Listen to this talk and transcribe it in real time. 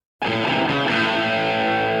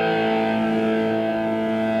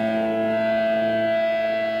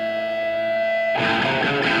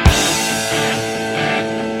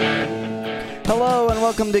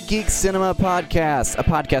welcome to Geek Cinema Podcast, a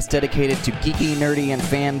podcast dedicated to geeky, nerdy, and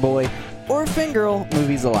fanboy, or fangirl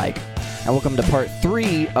movies alike. And welcome to part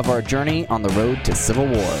 3 of our journey on the road to Civil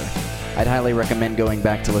War. I'd highly recommend going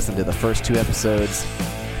back to listen to the first 2 episodes.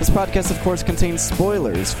 This podcast, of course, contains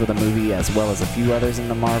spoilers for the movie as well as a few others in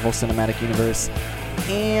the Marvel Cinematic Universe,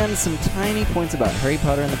 and some tiny points about Harry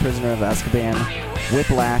Potter and the Prisoner of Azkaban,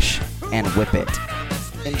 Whiplash, and Whip It.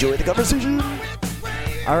 Enjoy the conversation!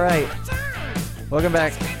 Alright, welcome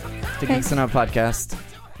back to Geek Cinema Podcast.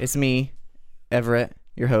 It's me, Everett,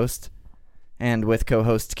 your host, and with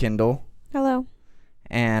co-host Kendall. Hello.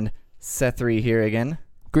 And Sethri here again.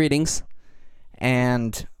 Greetings.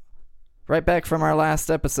 And right back from our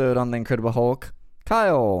last episode on The Incredible Hulk,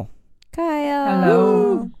 Kyle.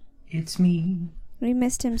 Hello. Woo. It's me. We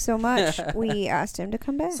missed him so much, we asked him to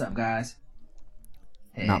come back. What's up, guys?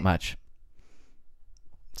 Hey. Not much.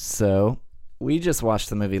 So, we just watched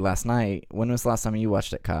the movie last night. When was the last time you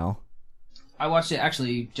watched it, Kyle? I watched it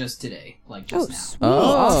actually just today, like just now. Sweet.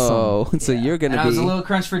 Oh, Awesome. so Yeah. you're going and to I be... was a little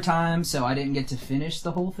crunched for time, so I didn't get to finish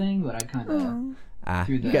the whole thing, but I kind of...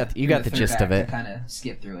 You got the gist of it. kind of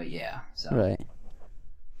skipped through it, yeah. So. Right.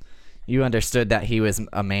 You understood that he was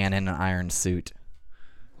a man in an iron suit.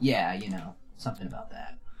 Yeah, you know, something about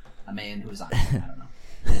that. A man who was iron, I don't know.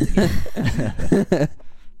 It's a game.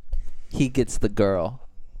 He gets the girl.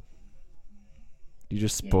 You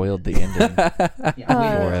just spoiled the ending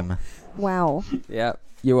Yeah, for him. Wow. Yep.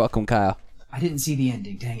 You're welcome, Kyle. I didn't see the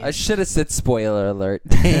ending, dang it. I should have said spoiler alert.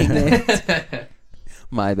 Dang it.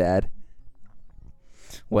 My bad.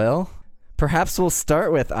 Well, perhaps we'll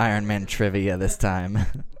start with Iron Man trivia this time.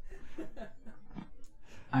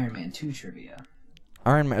 Iron Man 2 trivia.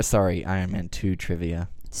 Iron Man 2 trivia.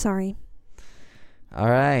 Sorry. All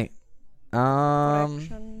right.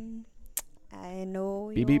 Correction. I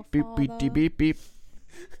know Beep, your beep, beep, beep, father. beep, beep, beep.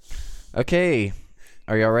 Okay.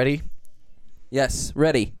 Are y'all ready? Yes,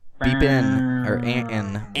 ready. Beep in, or ant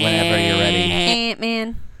in, whenever you're ready.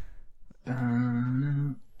 Ant-Man.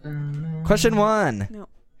 Question 1. No.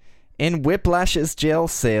 In Whiplash's jail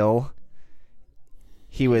cell,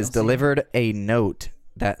 he was delivered a note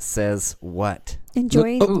that says what?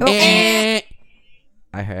 Enjoy. Ooh. I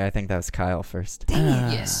think that was Kyle first.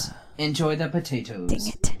 Dang it. Yes. Enjoy the potatoes. Dang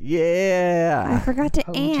it. I Yeah. forgot to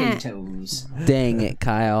ant. Potatoes. Dang it,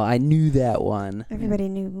 Kyle. I knew that one. Everybody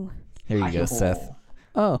knew. Here you go, Hi-ho. Seth.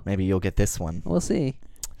 Oh, Maybe you'll get this one. we'll see.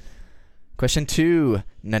 Question 2.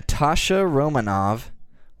 Natasha Romanoff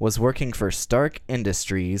was working for Stark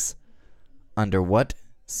Industries under what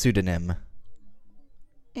pseudonym?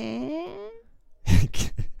 Eh?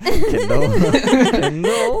 Kendall.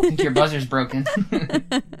 Kendall. I think your buzzer's broken.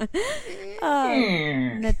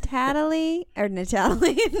 Natalie.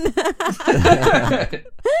 Natalie.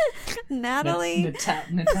 Natalie.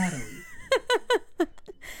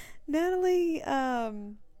 Natalie,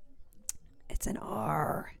 it's an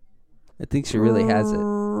R. I think she really has it.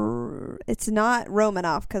 It's not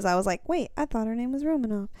Romanoff, because I was like, wait, I thought her name was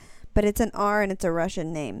Romanoff. But it's an R and it's a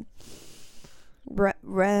Russian name.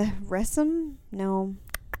 Resim? No.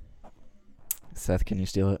 Seth, can you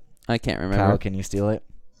steal it? I can't remember. Kyle, can you steal it?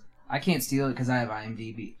 I can't steal it because I have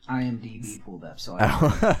IMDb pulled up, so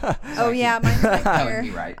I Oh, yeah, mine's right that would here. be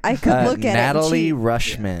right. I could look at Natalie it.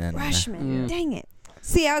 Rushman. Rushman. Yeah. Dang it.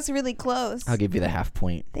 See, I was really close. I'll give you the half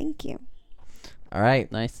point. Thank you. All right.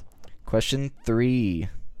 Nice. Question 3.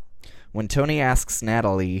 When Tony asks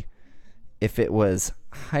Natalie if it was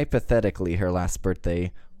hypothetically her last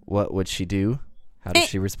birthday, what would she do? How does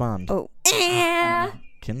she respond? Oh.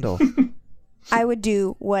 Kindle. I would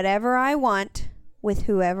do whatever I want with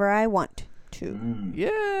whoever I want to.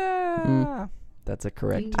 Yeah. That's a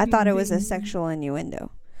correct. I thought it was a sexual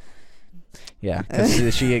innuendo. Yeah,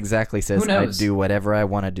 because she exactly says, Who I knows? do whatever I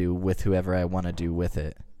want to do with whoever I want to do with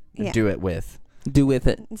it. Yeah. Do it with. Do with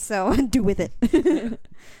it. So, do with it.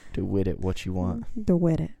 Do with it what you want. Do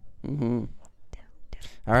with it. Mm-hmm.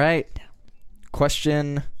 All right.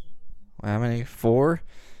 Question, how many? 4?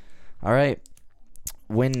 All right.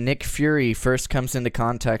 When Nick Fury first comes into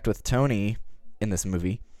contact with Tony in this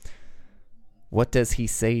movie, what does he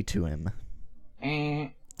say to him?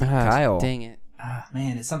 Kyle. Dang it.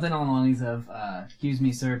 Man, it's something along the lines of, excuse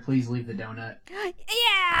me, sir, please leave the donut.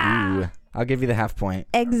 Yeah! Ooh. I'll give you the half point.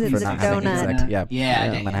 Exit for the not having donut. exact. Yeah. Yeah,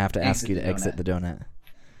 I'm dang going to it. have to ask you to Exit exit the the donut.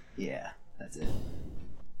 Yeah, that's it.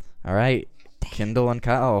 All right. Kendall and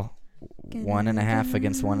Kyle. 1.5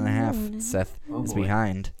 against 1.5. Seth Oh, is boy.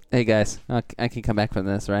 behind. Hey, guys. I can come back from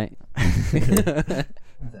this, right? How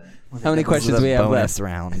How many This questions is do we a have bonus left?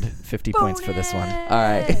 round. 50 points for this one. All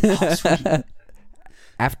right.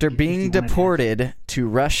 After being 51.5. deported to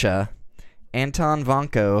Russia Anton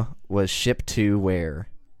Vanko was shipped to where?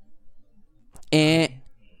 And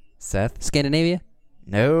Seth? Scandinavia?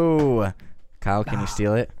 No. Kyle, can you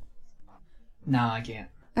steal it? No, I can't.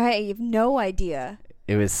 I have no idea.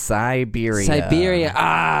 It was Siberia. Siberia.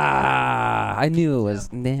 Ah, I knew it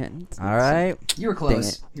was. Man. All right. You were Dang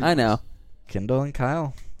close. it. You were I know. close. Kendall and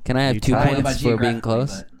Kyle. Can I have You 2 tied. points for being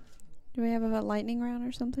close? Do we have a lightning round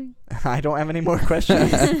or something? I don't have any more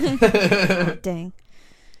questions. Dang.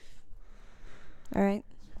 All right.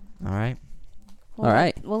 All right. All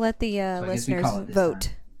right. We'll let the I guess we listeners call it this vote.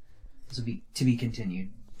 time. This will be to be continued.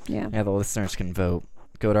 Yeah. Yeah, the listeners can vote.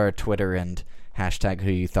 Go to our Twitter and hashtag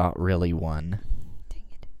who you thought really won.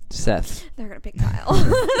 Seth They're going to pick Kyle.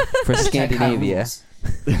 for Scandinavia.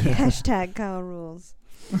 Hashtag Kyle rules.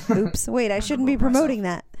 Oops. Wait, I shouldn't be promoting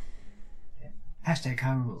that. Hashtag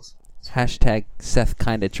Kyle rules. Hashtag Seth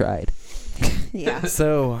kinda tried. Yeah.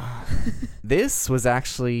 So, this was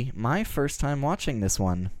actually my first time watching this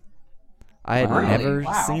one. I had Wow. never Really?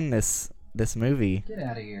 Wow. seen this movie. Get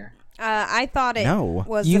out of here. I thought it No.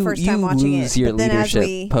 was the first time watching lose it. your but then as leadership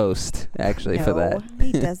we... post, actually, for that. No,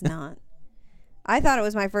 he does not. I thought it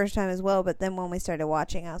was my first time as well, but then when we started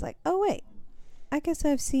watching, I was like, oh, wait. I guess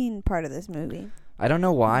I've seen part of this movie. I don't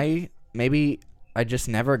know why. Maybe I just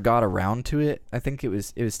never got around to it. I think it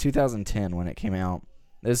was 2010 when it came out.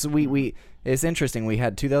 It's interesting. We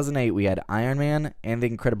had 2008. We had Iron Man and the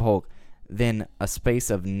Incredible Hulk. Then a space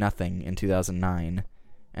of nothing in 2009,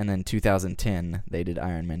 and then 2010 they did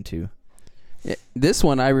Iron Man 2. This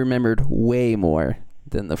one I remembered way more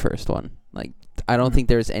than the first one. Like, I don't think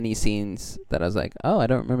there's any scenes that I was like, oh, I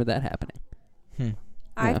don't remember that happening. Yeah.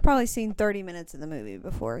 I've probably seen 30 minutes of the movie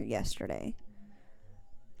before yesterday.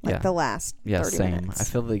 Like Yeah. the last 30 Same. minutes. I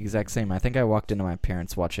feel the exact same. I think I walked into my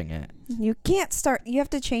parents watching it. You can't start. You have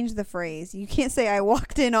to change the phrase. You can't say I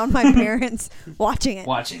walked in on my parents watching it.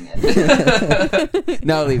 Watching it.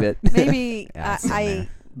 No, leave it. Maybe Yeah, it's in I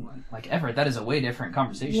Like Everett, that is a way different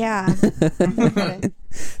conversation. yeah.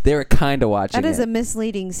 They were kind of watching That is it. a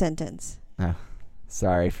misleading sentence. Oh,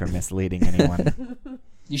 sorry for misleading anyone.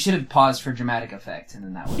 You should have paused for dramatic effect, and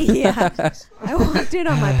then that would. Yeah. I walked in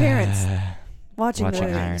on my parents watching the Watching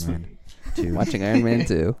movie. Iron Man 2. Watching Iron Man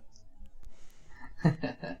 2.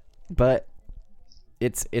 But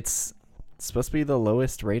it's supposed to be the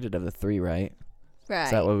lowest rated of the 3, right? Right.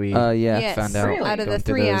 Is that what we Yeah. Yes. found out? Really? Out of the going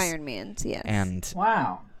through 3 those? Iron Mans, yes. And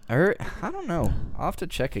Wow. I don't know. I'll have to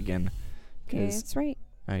check again. Okay, 'Cause- that's right.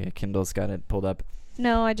 oh yeah, Kindle's got it pulled up.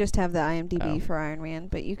 No, I just have the IMDb Oh. for Iron Man,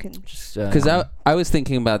 but you can. Just Because I was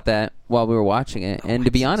thinking about that while we were watching it, and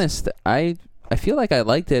to be honest, I feel like I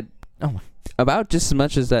liked it about just as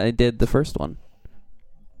much as I did the first one.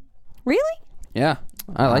 Really? Yeah,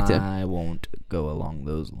 I liked it. I won't go along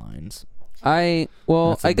those lines. I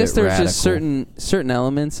That's a guess bit there's just radical. certain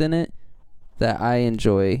elements in it that I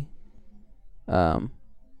enjoy.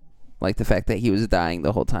 Like the fact that he was dying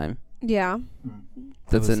the whole time. Yeah.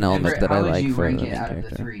 That's an element Everett, that I how would like you for rank the it main out of the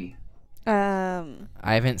character. 3?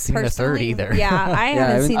 I haven't seen the third Personally, either. Yeah, I I haven't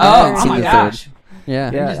haven't- seen I the haven't third seen my the either. third. gosh. Yeah.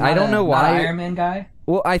 Yeah, You're just I not don't know not an why. Iron Man guy.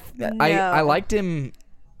 Well, I No. liked him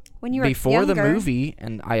When you were before the younger, movie,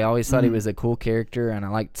 and I always thought he Mhm. was a cool character, and I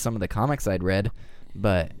liked some of the comics I'd read.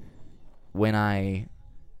 But when I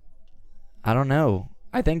don't know.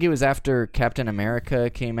 I think it was after Captain America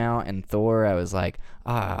came out and Thor. I was like,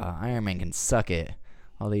 Iron Man can suck it.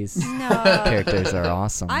 All these No. characters are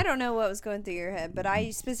awesome. I don't know what was going through your head, but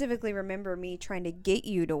I specifically remember me trying to get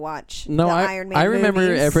you to watch No, the I Iron Man I remember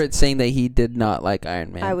movies. Everett saying that he did not like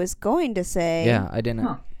Iron Man. I was going to say, Yeah, I didn't.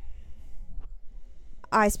 Huh.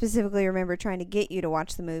 I specifically remember trying to get you to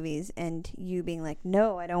watch the movies, and you being like,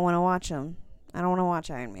 "No, I don't want to watch them. I don't want to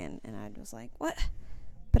watch Iron Man." And I was like, "What?"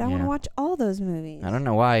 But I want Yeah. to watch all those movies. I don't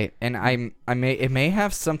know why, and it may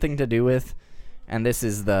have something to do with, and this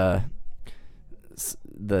is the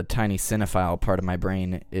tiny cinephile part of my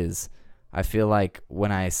brain is, I feel like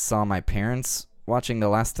when I saw my parents watching the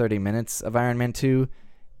last 30 minutes of Iron Man 2,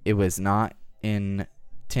 it was not in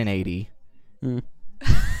 1080,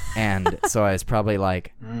 and so I was probably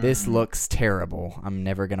like, this looks terrible. I'm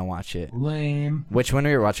never gonna watch it. Lame. Which when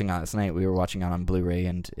we were watching last night, we were watching it on Blu-ray,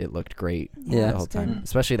 and it looked great Yeah. the whole it's good. time.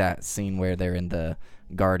 Especially that scene where they're in the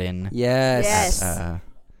garden. Yes. Yes.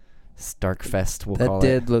 Starkfest, we'll call That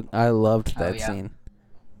did look. I loved that yeah. scene.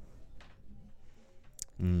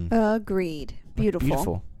 it. Agreed. Beautiful.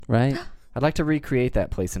 Beautiful. Right. I'd like to recreate that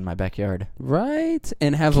place in my backyard. Right.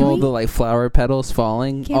 And have Can all we- the like flower petals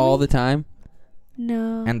falling Can all we? the time.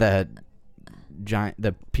 No. And the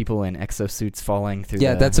people in exosuits falling through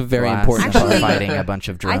Yeah, the that's a very glass important and part. fighting a bunch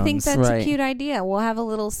of drones. I think that's a Right. cute idea. We'll have a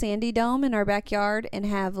little sandy dome in our backyard and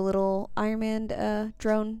have little Iron Man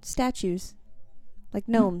drone statues like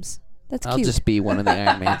gnomes. That's I'll cute. just be one of the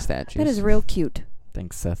Iron Man statues. That is real cute.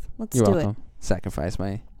 Thanks, Seth. Let's You're do welcome. it. Sacrifice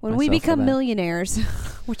my. When we myself for become that. millionaires,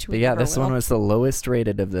 which we But yeah, never this will. one was the lowest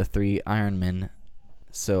rated of the 3 Iron Men.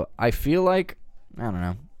 So I feel like, I don't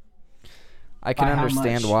know. I can By how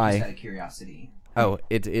understand much, why. Just out of curiosity. Oh,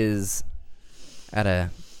 it is at a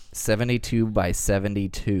 72 by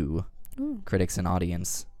 72 Ooh. critics and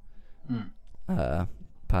audience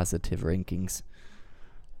positive rankings.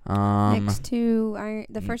 Next to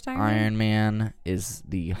the first Iron Man? Iron Man is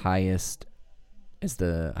the highest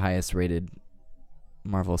rated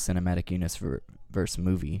Marvel Cinematic Universe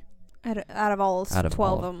movie. Out of all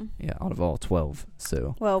 12 of them. Yeah, out of all 12.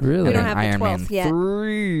 So Well, Really? we and don't then have Iron the 12th Man yet.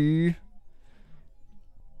 3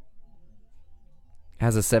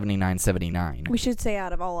 has a 79/79. We should say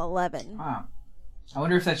out of all 11. Wow. I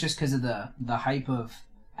wonder if that's just because of the hype of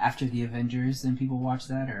after the Avengers, then people watch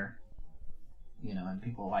that, or and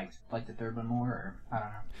people like the third one more, or I don't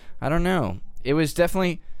know. I don't know. It was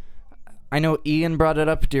definitely. I know Ian brought it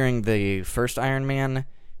up during the first Iron Man.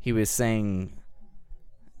 He was saying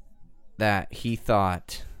that he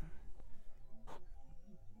thought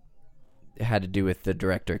it had to do with the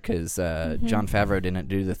director because Jon Favreau didn't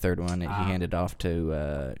do the third one. He handed off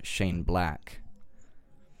to Shane Black.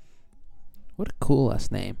 What a cool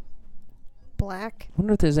last name. Black. I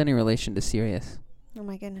wonder if there's any relation to Sirius. Oh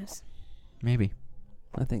my goodness. Maybe.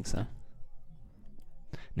 I think so.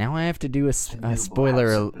 Now I have to do a new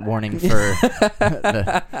spoiler Black. warning for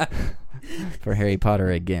for Harry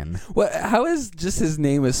Potter again. What? How is just his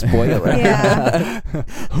name a spoiler? Yeah.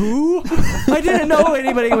 Who? I didn't know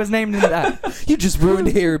anybody was named in that. You just ruined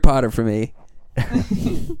Harry Potter for me.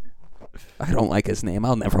 I don't like his name.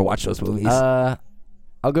 I'll never watch those movies.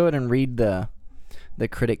 I'll go ahead and read the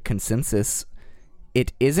critic consensus.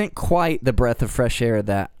 It isn't quite the breath of fresh air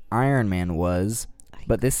that Iron Man was,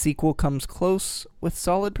 but this sequel comes close with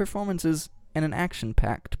solid performances and an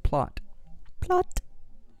action-packed plot. Plot.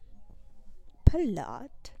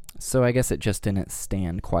 So I guess it just didn't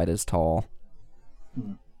stand quite as tall.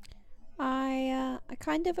 I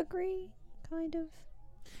kind of agree. Kind of.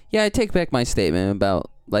 Yeah, I take back my statement about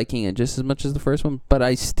liking it just as much as the first one, but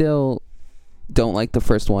I still don't like the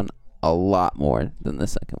first one a lot more than the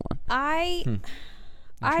second one. I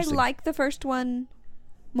Interesting. like the first one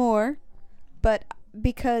more, but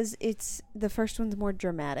because the first one's more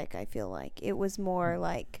dramatic, I feel like it was more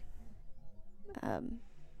like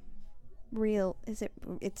real.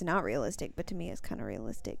 It's not realistic, but to me it's kind of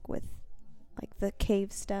realistic with like the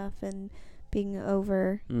cave stuff and being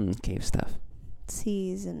over Cave stuff.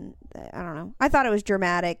 seas, and I don't know. I thought it was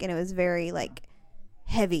dramatic and it was very like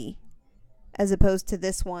heavy, as opposed to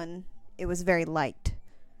this one. It was very light.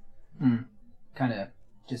 Kind of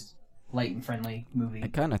just light and friendly movie. I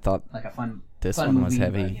kind of thought Like a fun. this fun one was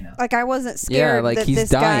movie, heavy. But, Like I wasn't scared like that he's this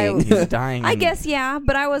dying. guy. He's dying. I and guess yeah,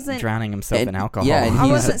 but I wasn't. drowning himself in And- alcohol. yeah, and I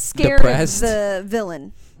he's wasn't scared depressed. of the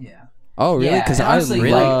villain. yeah. Oh, really? Yeah, Because and I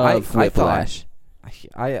honestly, love like, I thought- Whiplash.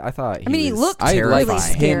 I thought. I mean, he was looked I really like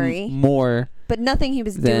scary. him more. But nothing he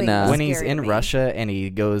was Then, doing was when he's scary in to me. Russia and he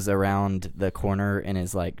goes around the corner in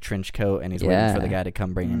his like trench coat and he's waiting Yeah. for the guy to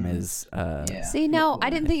come bring him his. Yeah. See, no, I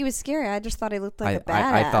didn't think he was scary. I just thought he looked like a badass.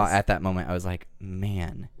 I thought at that moment I was like,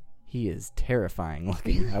 man, he is terrifying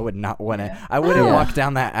looking. I would not want to. Yeah. I wouldn't Yeah. walk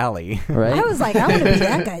down that alley. Right? I was like, I want to be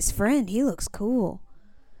that guy's friend. He looks cool.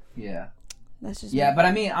 Yeah. That's just Yeah, me. but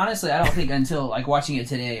I mean, honestly, I don't think until like watching it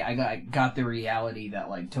today, I got the reality that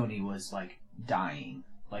like Tony was like dying.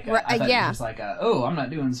 Like Right, I thought yeah. it was just like, oh, I'm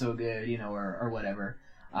not doing so good, or whatever.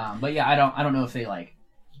 But yeah, I don't know if they like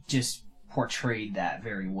just portrayed that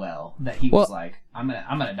very well. That he was Well- like, I'm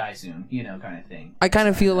gonna die soon, kind of thing. I kind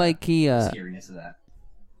of feel like he scariness of that.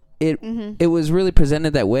 it was really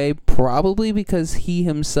presented that way probably because he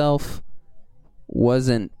himself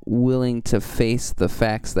wasn't willing to face the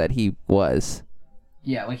facts that he was.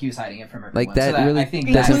 Yeah, like he was hiding it from everyone. Like that So really I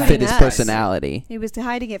think doesn't Including fit his us. personality. He was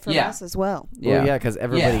hiding it from Yeah. us as well. Well, yeah, because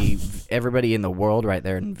everybody in the world right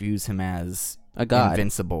there views him as A god.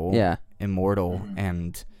 invincible, Yeah. immortal,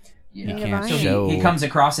 and Yeah. you can't So show. he comes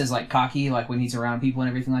across as like cocky, like when he's around people and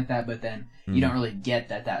everything like that. But then Mm. you don't really get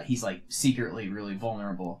that he's like secretly really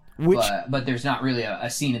vulnerable. Which- but there's not really a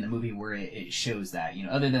scene in the movie where it shows that.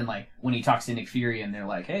 Other than like when he talks to Nick Fury and they're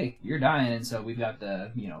like, "Hey, you're dying, and so we've got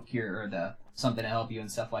the cure or the something to help you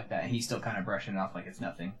and stuff like that." And he's still kind of brushing it off like it's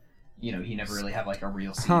nothing. He never really had like a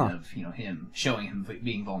real scene of him showing him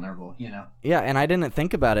being vulnerable. Yeah, and I didn't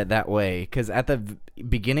think about it that way because at the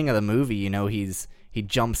beginning of the movie, he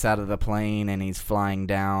jumps out of the plane and he's flying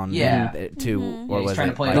down. Yeah. to Mhm. or he's was trying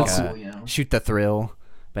it to play it like all cool. shoot the thrill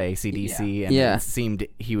by AC/DC, and Yeah. it seemed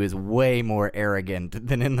he was way more arrogant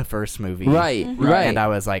than in the first movie. Right, right. And I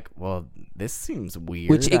was like, well, this seems weird.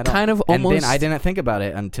 Which it kind of and almost... then I didn't think about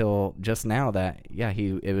it until just now that,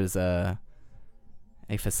 it was a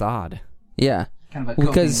facade. Yeah. Kind of a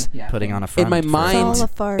Because putting on a front. in my mind, It's all a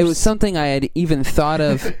farce. it was something I had even thought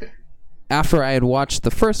of after I had watched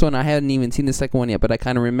the first one. I hadn't even seen the second one yet, but I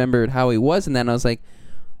kind of remembered how he was, and then I was like,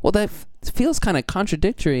 well, that feels kind of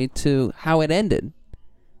contradictory to how it ended.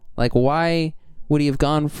 Like, why would he have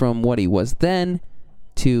gone from what he was then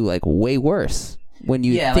to, like, way worse when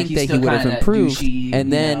you think that he would have improved, douchey,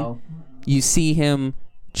 and then you see him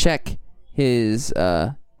check his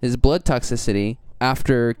blood toxicity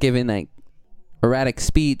after giving, like, erratic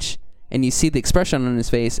speech, and you see the expression on his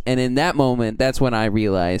face, and in that moment, that's when I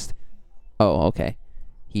realized, oh, okay,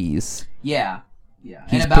 he's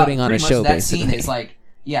putting on a show. That basically, scene is like,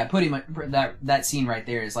 pretty much that scene right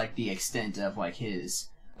there is like the extent of like his,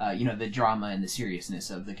 the drama and the seriousness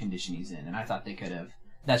of the condition he's in, and I thought they could have.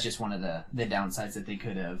 That's just one of the downsides, that they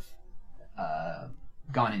could have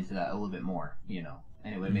gone into that a little bit more,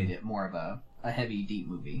 and it would have made it more of a heavy, deep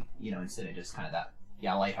movie, instead of just kind of that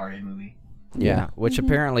lighthearted movie. Yeah, which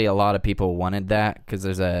apparently a lot of people wanted that, because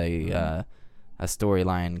there's a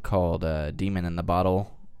storyline called Demon in the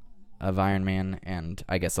Bottle of Iron Man, and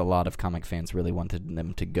I guess a lot of comic fans really wanted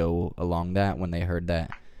them to go along that when they heard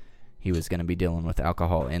that he was going to be dealing with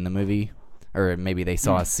alcohol in the movie, or maybe they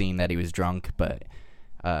saw a scene that he was drunk, but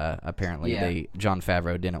apparently Jon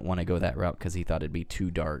Favreau didn't want to go that route because he thought it'd be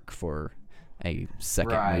too dark for a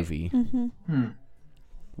second movie.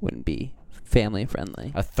 wouldn't be family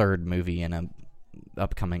friendly. A third movie in a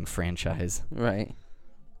upcoming franchise. Right.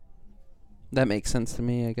 That makes sense to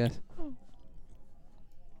me, I guess.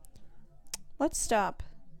 Let's stop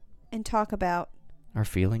and talk about Our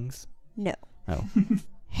feelings? no Oh.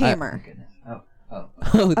 Hammer. Oh.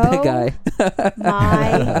 Oh, that guy.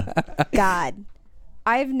 My God,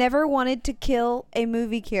 I've never wanted to kill a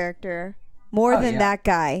movie character more than that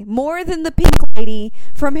guy, more than the pink lady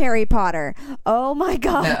from Harry Potter. Oh my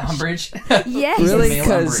God, Umbridge. Yes. Really? Male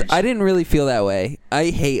Because Umbridge. I didn't really feel that way. I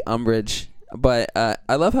hate Umbridge, but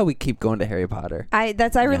I love how we keep going to Harry Potter. I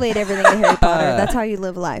relate everything to Harry Potter. That's how you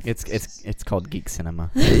live life. It's called geek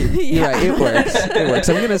cinema. You're right. It works. It works.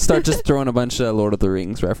 I'm gonna start just throwing a bunch of Lord of the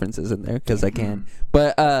Rings references in there because I can.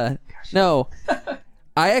 But no,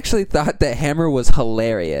 I actually thought that Hammer was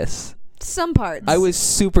hilarious. Some parts. I was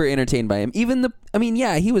super entertained by him. Even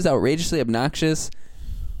he was outrageously obnoxious,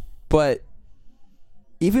 but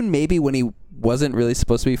even maybe when he wasn't really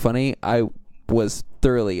supposed to be funny, I was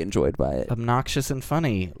thoroughly enjoyed by it. Obnoxious and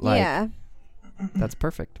funny. Like, yeah. That's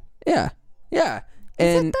perfect. Yeah.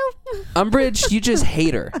 And Umbridge, you just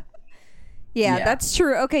hate her. Yeah, that's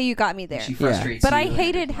true. Okay, you got me there. She frustrates But you I and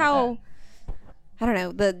hated everything how like I don't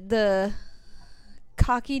know, the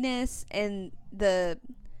cockiness and the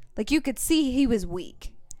you could see he was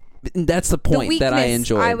weak. That's the point The that I weakness,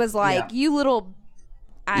 enjoyed. I was like, you little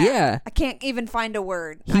I can't even find a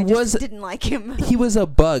word. I just didn't like him. He was a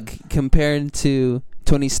bug compared to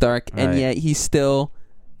Tony Stark, and yet he still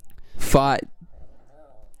fought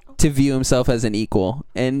to view himself as an equal.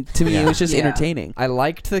 And to me, it was just entertaining. I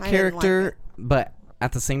liked the I didn't character, like but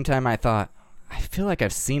at the same time, I thought, I feel like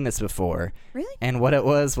I've seen this before. Really? And what it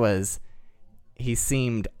was he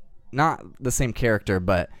seemed not the same character,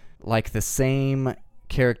 but like the same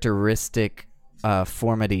characteristic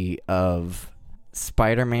formity of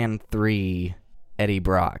Spider-Man 3 Eddie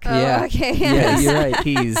Brock. Oh, okay. Yeah, you're right.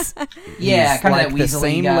 He's kinda like that the weaselly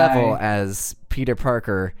same guy. level as Peter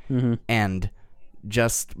Parker, Mm-hmm. and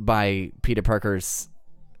just by Peter Parker's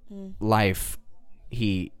life,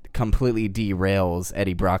 he completely derails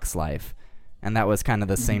Eddie Brock's life. And that was kind of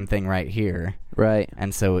the same thing right here. Right.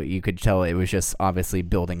 And so you could tell it was just obviously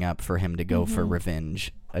building up for him to go for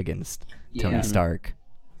revenge against Tony Stark.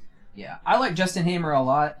 Yeah, I like Justin Hammer a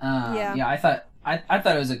lot. Yeah. I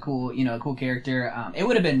thought it was a cool character. It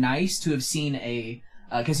would have been nice to have seen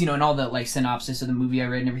because in all the like synopsis of the movie I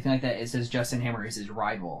read and everything like that, it says Justin Hammer is his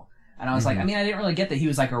rival, and I was like, I didn't really get that he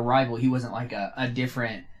was like a rival. He wasn't like a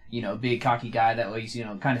different big cocky guy that was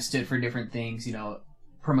kind of stood for different things,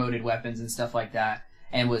 promoted weapons and stuff like that,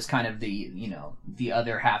 and was kind of the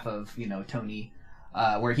other half of Tony,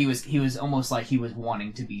 where he was almost like he was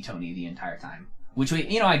wanting to be Tony the entire time. Which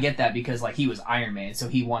I get that because like he was Iron Man, so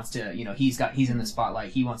he wants to, he's in the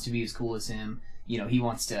spotlight. He wants to be as cool as him. He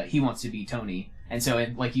wants to be Tony. And so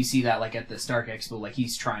like you see that like at the Stark Expo, like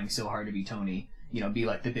he's trying so hard to be Tony. Be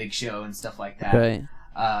like the Big Show and stuff like that.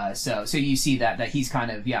 Right. So you see that he's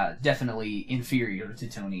kind of definitely inferior to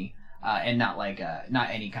Tony. and not like not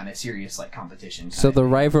any kind of serious like competition. So the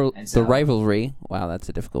the rivalry. Wow, that's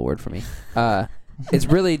a difficult word for me. It's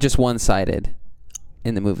really just one-sided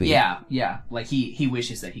in the movie. Yeah. Like he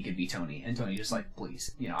wishes that he could be Tony, and Tony just like,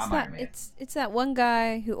 please, I'm Iron Man. It's that one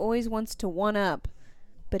guy who always wants to one up,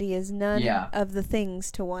 but he has none of the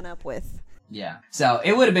things to one up with. Yeah. So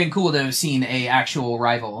it would have been cool to have seen a actual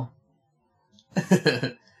rival.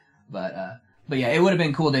 But yeah, it would have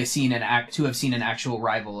been cool to have seen an actual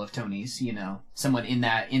rival of Tony's, someone in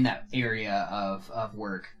that area of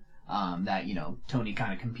work that Tony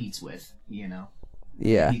kind of competes with,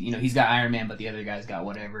 Yeah. He's got Iron Man, but the other guy's got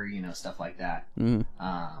whatever, stuff like that. Mm.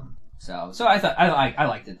 So I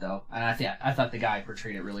liked it though, and I thought the guy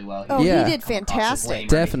portrayed it really well. He did fantastic.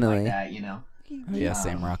 Definitely. Like that,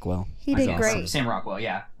 Sam Rockwell. He did great. Sam Rockwell,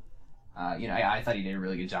 yeah. I thought he did a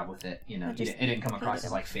really good job with it. It didn't come across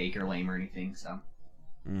as like fake or lame or anything. So.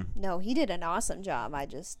 No, he did an awesome job. I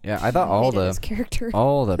thought all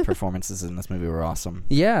the performances in this movie were awesome.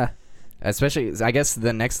 Yeah. Especially, I guess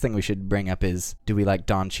the next thing we should bring up is, do we like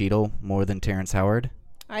Don Cheadle more than Terrence Howard?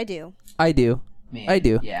 I do. Man, I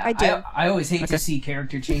do. Yeah, I do. I always hate to see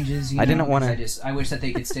character changes. I didn't want to. I wish that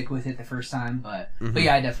they could stick with it the first time, but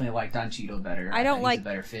yeah, I definitely like Don Cheadle better. I don't like he's a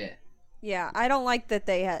better fit. Yeah, I don't like that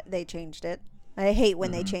they changed it. I hate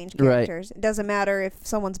when they change characters. Right. It doesn't matter if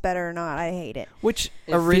someone's better or not. I hate it. Which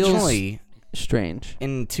originally strange.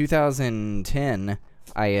 In 2010,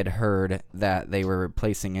 I had heard that they were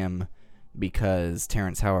replacing him because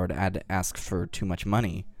Terrence Howard had asked for too much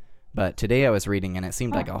money. But today I was reading, and it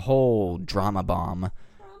seemed like a whole drama bomb.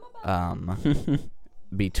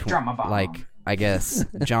 Between, like, I guess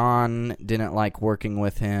John didn't like working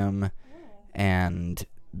with him, and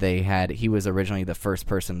he was originally the first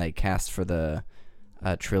person they cast for the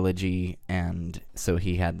trilogy, and so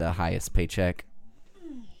he had the highest paycheck.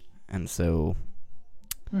 And so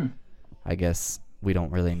I guess we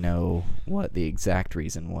don't really know what the exact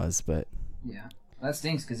reason was, but yeah. That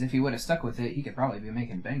stinks, because if he would have stuck with it, he could probably be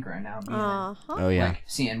making bank right now. Oh, yeah. Like,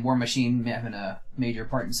 seeing War Machine having a major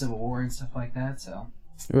part in Civil War and stuff like that, so.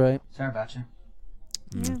 Right. Sorry about you.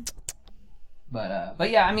 Yeah.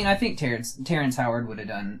 But yeah, I mean, I think Terrence Howard would have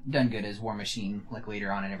done good as War Machine, like,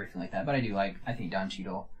 later on and everything like that, but I think Don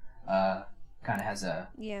Cheadle, kind of has a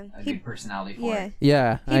good personality for it.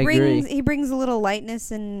 Yeah, I agree. He brings a little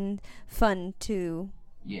lightness and fun to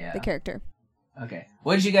the character. Okay.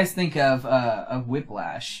 What did you guys think of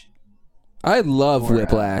Whiplash? I love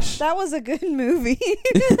Whiplash. That was a good movie.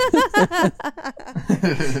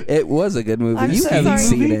 It was a good movie. You haven't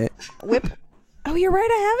seen it. Oh, you're right.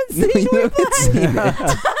 I haven't seen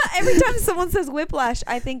Whiplash. Every time someone says Whiplash,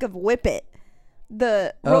 I think of Whip It,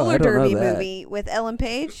 the roller derby movie with Ellen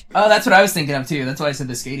Page. Oh, that's what I was thinking of too. That's why I said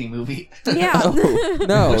the skating movie. Yeah.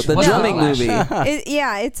 No, the drumming movie.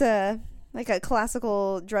 It's a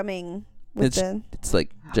classical drumming. It's like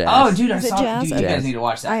jazz. Oh, dude, jazz? You guys need to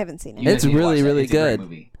watch that. I haven't seen it. It's really, really good. It's a great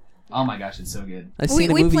movie. Oh my gosh, it's so good. I've seen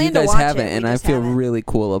a movie you guys haven't, and I feel really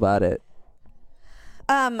cool about it.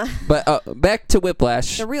 But back to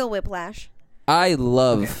Whiplash. The real Whiplash. I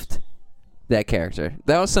loved that character.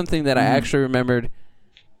 That was something that I actually remembered,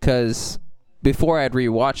 because before I'd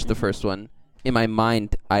rewatched the first one, in my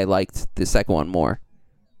mind, I liked the second one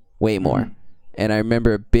way more. And I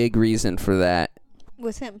remember a big reason for that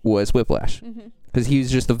was Whiplash. Because he was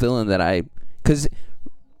just a villain because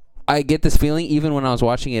I get this feeling, even when I was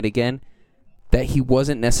watching it again, that he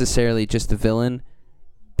wasn't necessarily just a villain.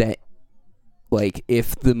 That, like,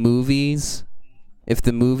 if the movie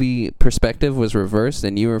perspective was reversed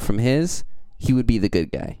and you were from his, he would be the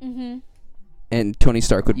good guy. And Tony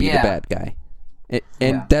Stark would be the bad guy.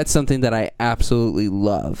 And that's something that I absolutely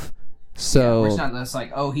love. So it's not just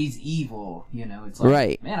like, oh, he's evil, it's like,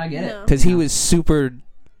 right. Man, I get it. Because he was super,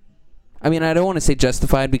 I mean, I don't want to say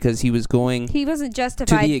justified, because he wasn't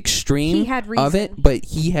justified to the extreme of it, but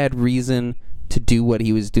he had reason to do what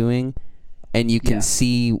he was doing, and you can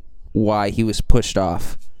see why he was pushed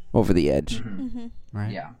off over the edge.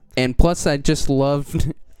 Right. Yeah. And plus, I just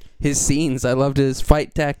loved his scenes. I loved his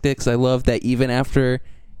fight tactics. I loved that even after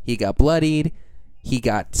he got bloodied, he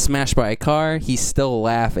got smashed by a car, he's still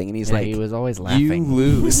laughing, and he's like, he was always laughing. You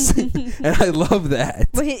lose. And I love that.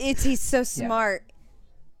 But he's so smart.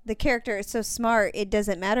 The character is so smart, it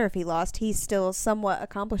doesn't matter if he lost. He's still somewhat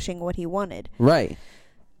accomplishing what he wanted. Right.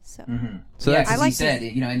 So, so that's, I like he said,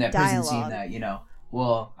 in that prison scene dialogue. that,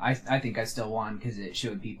 well, I think I still won because it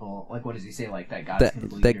showed people, like, what does he say, like, that God can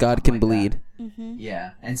bleed? That God can bleed. That.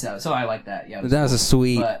 Yeah, and so I like that. Yeah, That was a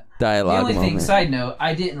sweet but dialogue the only moment. thing, side note,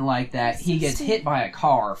 I didn't like that he gets hit by a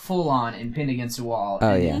car full on and pinned against a wall. Oh,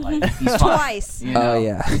 and yeah. like, he's fine, Twice. you know? Oh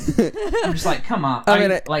yeah. I'm just like, come on. I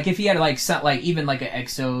mean, like if he had like some, like even like an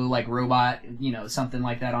exo like robot, you know, something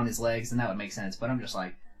like that on his legs, then that would make sense. But I'm just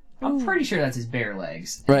like, I'm pretty sure that's his bare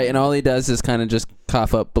legs. Right, and all he does is kind of just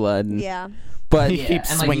cough up blood. And, Yeah. But He keeps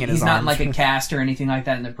and like swinging he's his not in arms. like a cast or anything like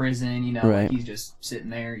that in the prison, you know. Right. Like, he's just sitting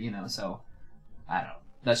there, you know. So I don't know.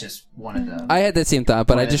 That's just one of the. I had that same thought,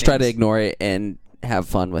 but One I of the just try to things. ignore it and have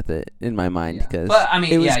fun with it in my mind Yeah. because But I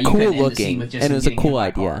mean, it was yeah, you cool could end the scene looking with just and it him was a getting cool hit by a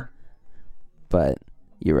idea. car. But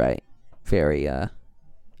you're right, very.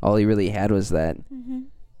 All he really had was that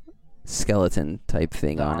skeleton type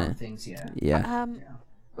thing The on arm it. things, yeah. Yeah,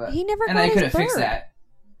 But, He never and got they his could have fixed bird. that.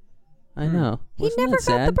 I know. He Wasn't never that got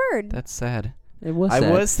sad? the bird. That's sad. It was. I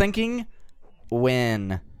sad. was thinking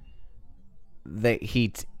when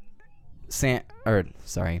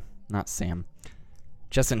Sam.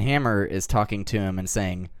 Justin Hammer is talking to him and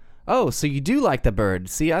saying, "Oh, so you do like the bird?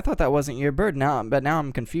 See, I thought that wasn't your bird. Now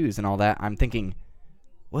I'm confused and all that." I'm thinking,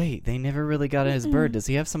 wait, they never really got his bird. Does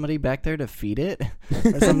he have somebody back there to feed it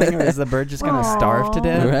or something, or is the bird just gonna starve to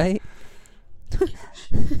death? Right?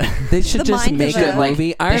 They should The just mind make of a a- movie.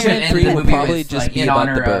 They Iron should Man end 3 the would movie probably with, just like, be in about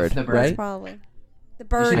the honor of bird, the bird. right? Probably. The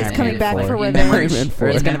bird is Iron coming Man back 4. for In revenge. memory, Iron Man 4. or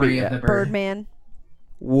in It's gonna memory be of the bird. Birdman.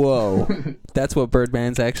 Whoa, that's what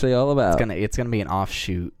Birdman's actually all about. It's gonna be an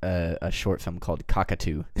offshoot, a short film called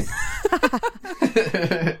Cockatoo.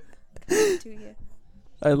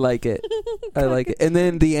 I like it. I like it. And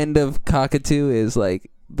then the end of Cockatoo is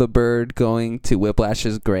like the bird going to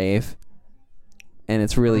Whiplash's grave, and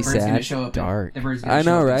it's really The bird's gonna sad. show up Dark. The bird's gonna I show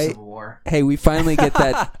know, up in right? Civil War. Hey, we finally get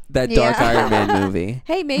that dark Yeah. Iron Man movie.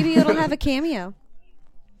 Hey, maybe it'll have a cameo.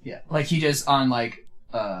 Yeah, like he just on like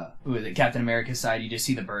who is it? Captain America's side, you just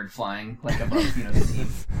see the bird flying like above, you know, the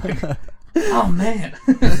team. Oh man.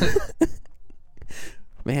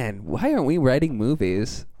 Man, why aren't we writing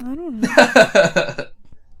movies? I don't know.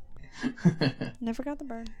 Never got the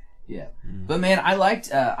bird. Yeah, but man, I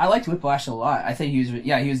liked Whiplash a lot. I think he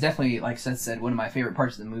was definitely, like Seth said, one of my favorite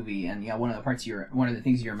parts of the movie, and one of the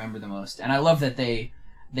things you remember the most. And I love that they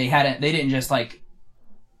didn't just like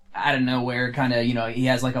out of nowhere kind of, you know, he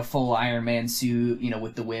has like a full Iron Man suit, you know,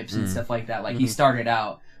 with the whips and stuff like that. Like he started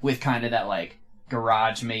out with kind of that like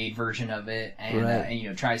garage made version of it, and Right. and you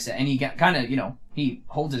know tries to, and he got kind of, you know, he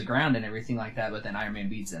holds his ground and everything like that, but then Iron Man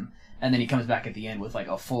beats him, and then he comes back at the end with like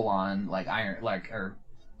a full on like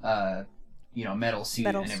you know, metal suit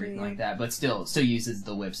Metal and everything suit, like that, but still uses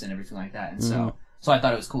the whips and everything like that, and Mhm. so I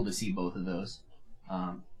thought it was cool to see both of those.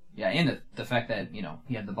 Yeah, and the fact that, you know,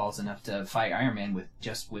 he had the balls enough to fight Iron Man with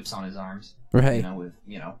just whips on his arms, Right. you know, with,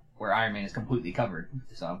 you know, where Iron Man is completely covered.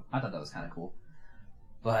 So I thought that was kind of cool.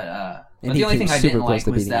 But And the he only came thing I super didn't close like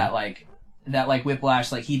to was beating that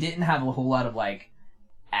Whiplash, like he didn't have a whole lot of like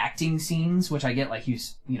acting scenes, which I get, like he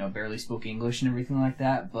was, you know, barely spoke English and everything like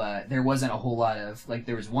that, but there wasn't a whole lot of, like,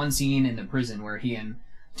 there was one scene in the prison where he and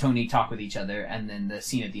Tony talk with each other, and then the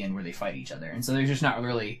scene at the end where they fight each other, and so there's just not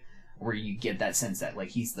really where you get that sense that like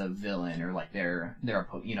he's the villain, or like they're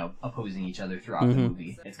you know, opposing each other throughout the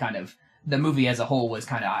movie. It's kind of, the movie as a whole was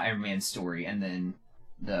kind of Iron Man's story, and then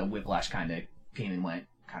the Whiplash kind of came and went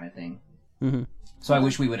kind of thing. Mm-hmm. So I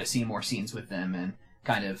wish we would have seen more scenes with them and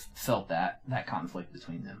kind of felt that conflict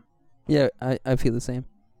between them. Yeah, I feel the same.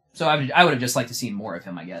 So I would have just liked to see more of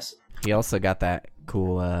him, I guess. He also got that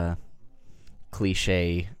cool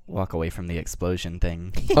cliche walk away from the explosion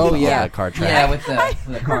thing. Oh, on yeah. the car track. Yeah, with the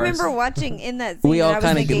cars. I remember watching in that scene. We all and I was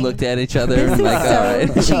kind of thinking, looked at each other This and is like, so all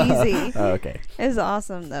right. cheesy. Oh, okay. It was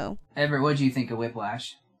awesome though. Everett, what did you think of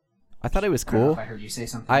Whiplash? I thought it was I don't know cool. if I heard you say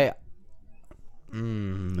something. I I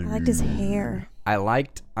liked his hair.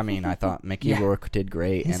 I thought Mickey Yeah. Rourke did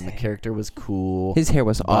great, His and the hair. character was cool. His hair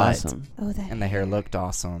was But- awesome. Oh, that. and the hair looked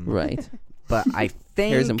awesome. Right. But I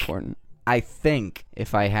Hair's think important.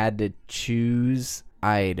 if I had to choose,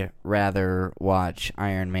 I'd rather watch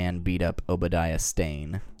Iron Man beat up Obadiah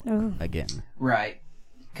Stane Oh. again. Right.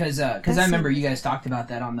 Because I That's remember it. you guys talked about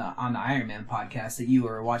that on the Iron Man podcast, that you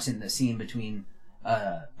were watching the scene between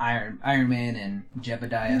Iron Man and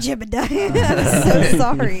Jebediah. Jebediah. I'm so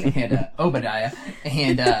sorry. And Obadiah,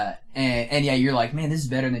 and yeah, you're like, man, this is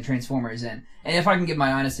better than Transformers. And if I can give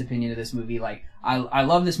my honest opinion of this movie, like I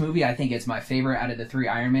love this movie. I think it's my favorite out of the 3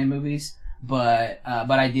 Iron Man movies. But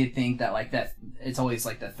I did think that like that it's always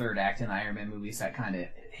like the third act in Iron Man movies that kind of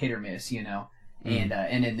hit or miss, you know. And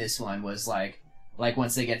in this one was like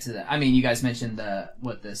once they get to the, I mean, you guys mentioned the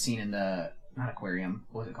scene in the, not aquarium,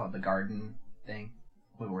 what was it called, the garden thing?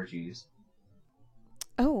 What word you use?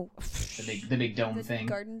 Oh, the big dome the thing.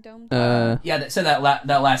 garden dome. So that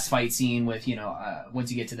last fight scene with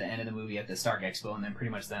once you get to the end of the movie at the Stark Expo, and then pretty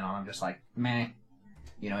much then on, I'm just like meh.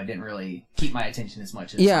 It didn't really keep my attention as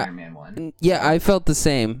much as Iron Man 1. Yeah, I felt the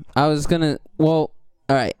same. I was gonna. Well,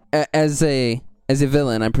 all right. As a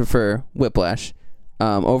villain, I prefer Whiplash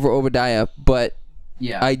over Obadiah, but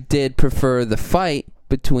Yeah, I did prefer the fight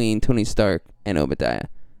between Tony Stark and Obadiah.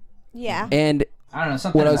 Yeah. And I don't know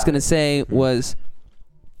something. what I was about gonna it. say was,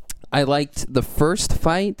 I liked the first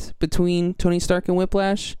fight between Tony Stark and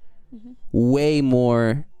Whiplash way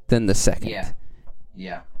more than the second.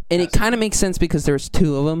 Yeah. And it kind of makes sense because there was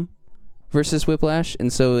two of them versus Whiplash,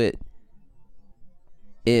 and so it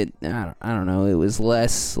I don't know, it was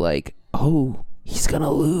less like, oh, he's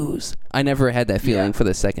gonna lose. I never had that feeling for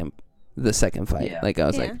the second fight. Yeah. Like I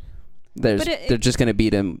was like, But they're just gonna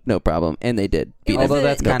beat him, no problem, and they did. Beat him. Although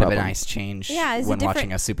that's No kind of problem. a nice change Yeah, it's a when different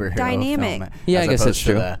watching a superhero dynamic. film. Yeah, as I guess that's opposed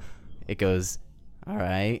to true. It goes, all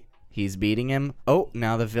right, he's beating him. Oh,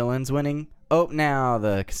 now the villain's winning. Oh, now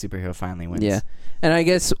the superhero finally wins. Yeah, and I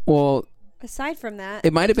guess Aside from that,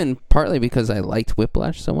 it might have been partly because I liked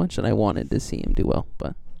Whiplash so much and I wanted to see him do well,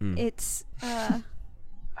 but it's I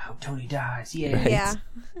hope Tony dies. Yeah. Right.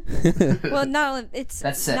 yeah. Well, no, it's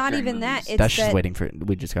That's set not during even that. movies. It's That's just that waiting for.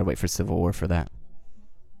 We just gotta wait for Civil War for that.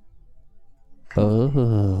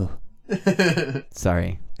 oh,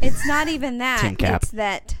 Sorry. it's not even that. Tin Cap. It's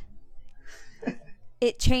that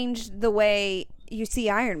it changed the way you see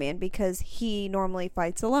Iron Man because he normally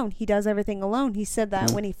fights alone. He does everything alone. He said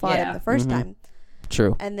that when he fought him the first time.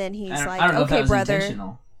 true. And then he's I like, don't know if that okay, was brother,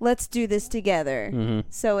 intentional. let's do this together. Mm-hmm.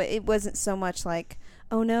 So it wasn't so much like,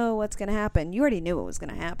 oh no, what's going to happen? You already knew what was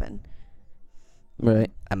going to happen.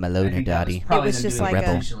 Right. I'm a I loner, think that was daddy. probably It was them just doing like it a-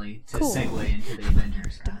 intentionally to cool. segue into the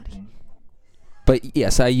Avengers. Kind of thing. But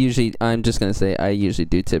yes, I'm just gonna say I usually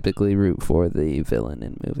do typically root for the villain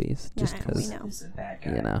in movies, just Yeah, because we know. This is a bad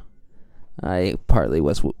guy. I partly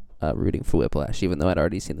was rooting for Whiplash, even though I'd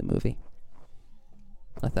already seen the movie.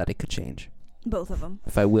 I thought it could change Both of them.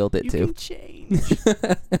 if I willed it to. change.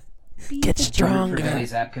 Get For stronger. Billy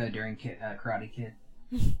Zabka during Karate Kid.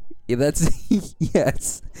 Yeah, that's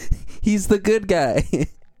yes. He's the good guy.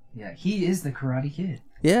 Yeah, he is the Karate Kid.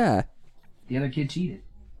 Yeah, The other kid cheated.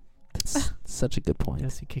 that's such a good point.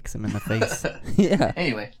 Yes, he kicks him in the face. Yeah.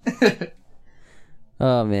 Anyway.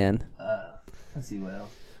 Oh man. Let's see what else.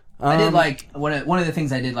 I did like one of the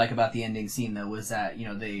things I did like about the ending scene though was that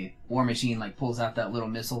the War Machine like pulls out that little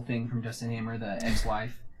missile thing from Justin Hammer, the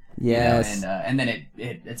ex-wife. Yes. And then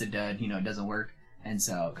it's a dud. It doesn't work. And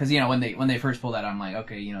so because when they first pull that, I'm like,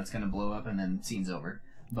 okay, it's gonna blow up, and then scene's over.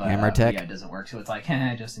 But Hammer tech? yeah, it doesn't work. So it's like,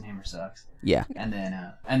 Justin Hammer sucks. Yeah. And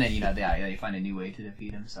then they find a new way to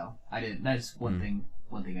defeat him. So that's one thing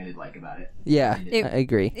I did like about it. Yeah. It- I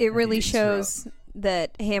agree. It really didn't screw shows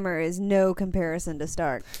that Hammer is no comparison to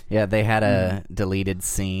Stark. Yeah, they had a deleted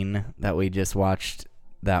scene that we just watched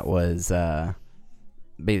that was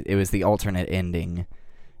it was the alternate ending,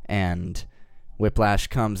 and Whiplash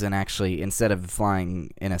comes and actually, instead of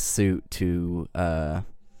flying in a suit to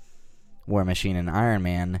War Machine and Iron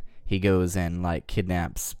Man, he goes and like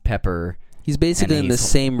kidnaps Pepper. He's basically and in the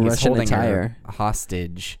same he's Russian holding her attire.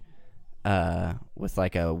 hostage with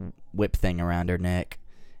like a whip thing around her neck,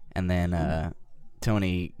 and then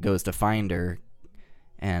Tony goes to find her,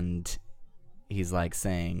 and he's like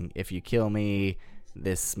saying, if you kill me,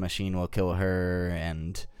 this machine will kill her,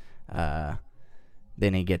 and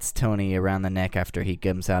then he gets Tony around the neck after he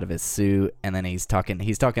comes out of his suit, and then he's talking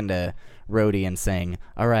to Rhodey and saying,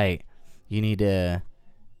 all right, you need to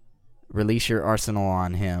release your arsenal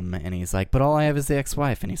on him, and he's like, but all I have is the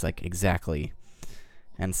ex-wife, and he's like, exactly.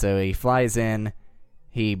 And so he flies in,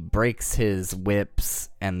 he breaks his whips,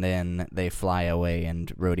 and then they fly away, and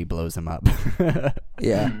Rhodey blows him up.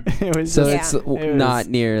 Yeah. It was So just- it's not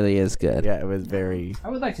nearly as good. yeah, it was very, I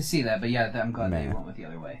would like to see that, but yeah, I'm glad they Meh. went with the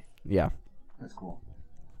other way. yeah. That's cool.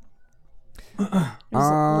 It was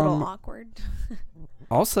a little Um, awkward.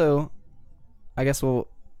 Also, I guess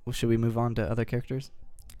should we move on to other characters?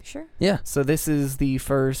 Sure. Yeah. So this is the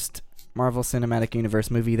first Marvel Cinematic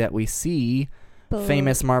Universe movie that we see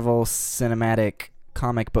famous Marvel Cinematic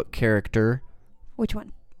comic book character Which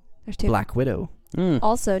one? There's two. Black Widow. Mm.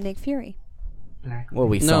 Also, Nick Fury. Well,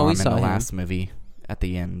 we No, saw we him saw in the him. last movie at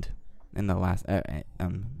the end, in the last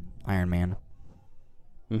Iron Man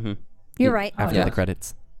Mm-hmm. You're right. after Yeah. the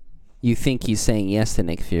credits. You think he's saying yes to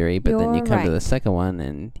Nick Fury, but then you You're come right. to the second one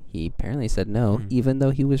and he apparently said no, Mhm. even though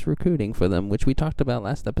he was recruiting for them, which we talked about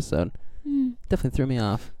last episode. Mm. Definitely threw me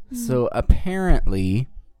off. So apparently,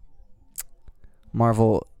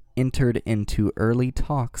 Marvel entered into early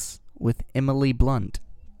talks with Emily Blunt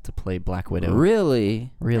to play Black Widow.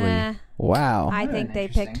 Really? Eh, Wow. I Oh, think they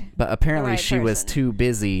interesting. picked. But apparently the right she was person. too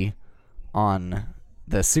busy on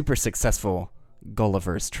the super successful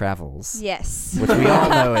Gulliver's Travels, Yes. which we all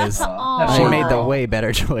know is Aw. she made the way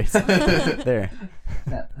better choice there,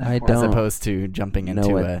 I as don't opposed to jumping know into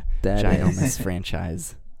what a that ginormous is.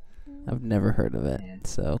 franchise. I've never heard of it. Man.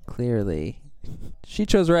 So clearly, she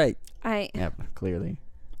chose right. Yep, clearly.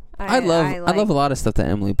 I love a lot of stuff that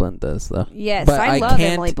Emily Blunt does, though. Yes, But I I love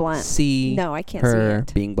can't Emily Blunt. see No, I can't see her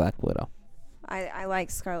it. being Black Widow. I like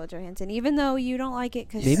Scarlett Johansson, even though you don't like it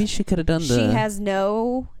because Maybe she could have done she has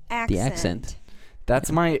no accent. the accent. That's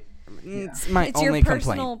my it's my It's only your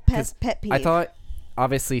personal complaint. 'Cause pet peeve. I thought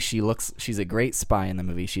obviously she's a great spy in the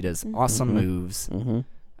movie. She does awesome Mhm. moves.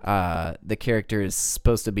 Mm-hmm. The character is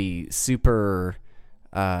supposed to be super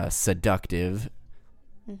seductive.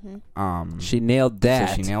 She nailed that.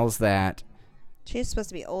 So she nails that. She's supposed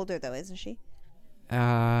to be older though, isn't she?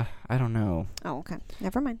 I don't know. Oh, okay.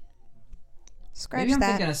 Never mind. Scratch Maybe I'm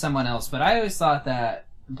that. thinking of someone else, but I always thought that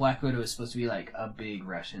Black Widow was supposed to be like a big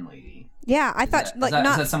Russian lady. Yeah, I Is thought that- like is that,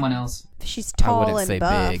 not. is that someone else? She's I tall wouldn't and say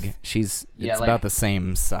buff. big. It's Yeah, like- about the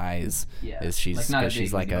same size Yeah, as she's like not a because she's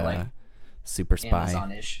big like lady, a but like super spy.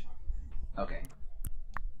 Amazon-ish. Okay.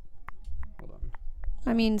 Hold on.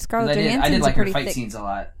 I mean, 'Cause Scarlett I Johansson's did like a her pretty fight thick, scenes a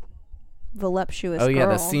lot. voluptuous Oh yeah,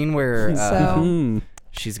 girl. the scene where So- Mhm.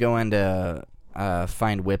 she's going to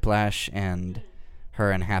find Whiplash and her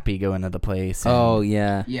and Happy go into the place. And Oh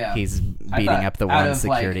yeah. Yeah. he's I beating thought up the out one of,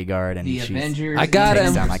 security like, guard, and the she's Avengers. I got takes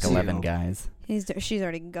him. down like Two. 11 guys. She's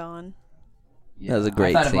already gone. Yeah. That was a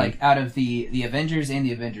great I thought scene. of like out of the Avengers and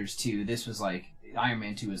the Avengers 2, this was like Iron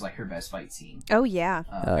Man 2 was like her best fight scene. Oh yeah,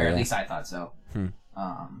 Oh, Or yeah. at least I thought so. Hmm.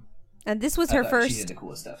 and this was I her thought She first. did the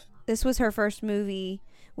coolest stuff. This was her first movie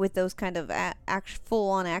with those kind of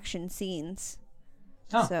full-on action scenes.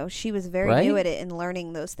 Oh. So she was very Right? new at it and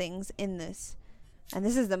learning those things in this. And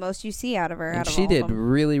this is the most you see out of her. And out of she all did Of them.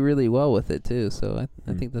 really, really well with it too. So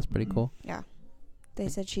I think that's pretty cool. They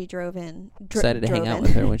said she drove in. Excited to hang drove out in.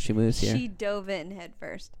 with her when she moves here. She dove in head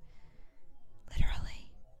first.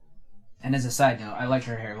 Literally. And as a side note, I like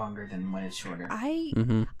her hair longer than when it's shorter.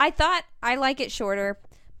 Mm-hmm. I thought I like it shorter,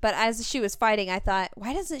 but as she was fighting, I thought,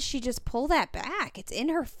 why doesn't she just pull that back? It's in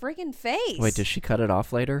her friggin' face. Wait, does she cut it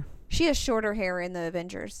off later? She has shorter hair in the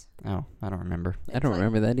Avengers. Oh, I don't remember. I don't It's like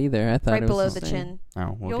remember that either. I thought right it was below the the same. chin.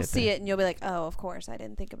 Oh, we'll You'll get see there. it and you'll be like, oh, of course, I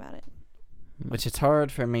didn't think about it. Which it's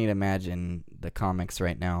hard for me to imagine the comics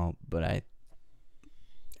right now, but I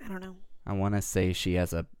don't know. want to say she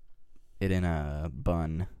has it in a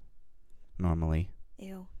bun normally,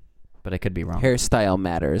 Ew. but I could be wrong. Hairstyle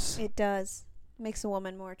matters. It does. Makes a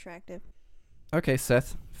woman more attractive. Okay,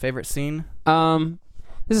 Seth, favorite scene?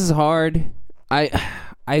 This is hard.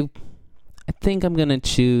 I think I'm gonna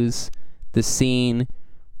choose the scene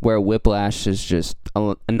where Whiplash is just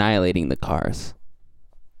annihilating the cars,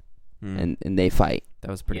 and they fight. That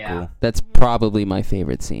was pretty Yeah. cool. That's probably my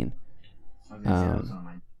favorite scene. I was gonna say that was one of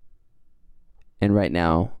mine. And right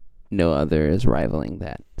now, no other is rivaling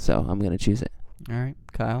that. So I'm gonna choose it. All right,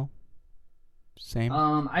 Kyle. Same.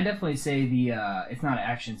 I definitely say the it's not an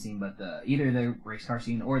action scene, but either the race car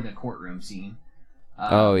scene or the courtroom scene.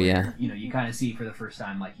 Oh, where, yeah. You know, you kind of see for the first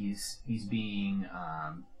time like he's being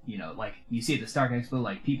you know, like you see at the Stark Expo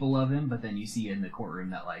like people love him, but then you see in the courtroom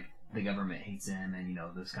that like the government hates him, and you know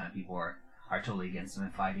those kind of people are totally against him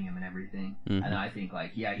and fighting him and everything. Mhm. And I think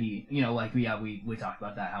like he, you know, like we talked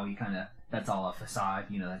about that, how he kind of, that's all a facade,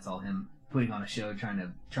 you know, that's all him putting on a show, trying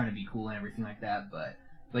to be cool and everything like that, but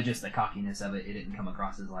just the cockiness of it didn't come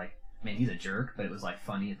across as like, man, he's a jerk, but it was like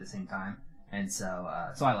funny at the same time. And so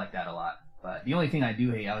I like that a lot. But the only thing I do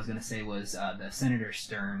hate, I was gonna say, was the Senator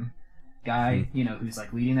Stern guy, you know, who's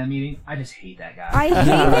like leading that meeting. I just hate that guy. I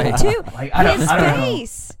hate him too. Like, I don't His know.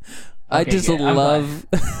 face. I Okay, just good. I'm love.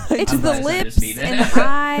 It's I'm the glad it's not lips just me then. and 'Cause,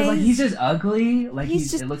 eyes. like, he's just ugly. Like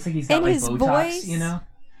He's just- it looks like he's got and like his Botox, voice, you know.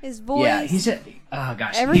 His voice. Yeah, he's just. Oh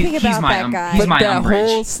gosh, Everything he's about my, that guy. He's But my that umbrage.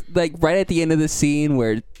 whole like right at the end of the scene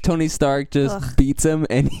where Tony Stark just Ugh. beats him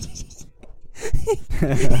and he's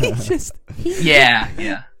just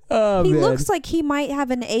Yeah. oh he man. looks like he might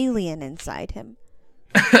have an alien inside him.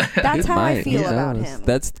 He That's how I might, feel who about knows? him.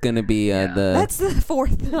 That's gonna be Yeah. That's the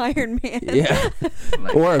fourth Iron Man. yeah.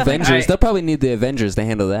 Like, Or like, Avengers. They'll probably need the Avengers to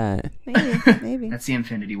handle that. Maybe. That's the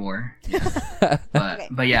Infinity War. Okay.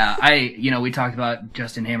 But yeah, we talked about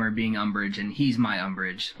Justin Hammer being Umbridge, and he's my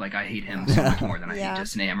Umbridge. Like, I hate him so much more than I Yeah. hate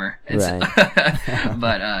Justin Hammer. Right.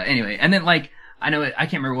 But anyway, and then like I know I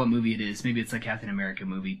can't remember what movie it is. Maybe it's a Captain America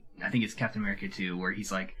movie. I think it's Captain America 2, where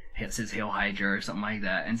he's like says Hail Hydra or something like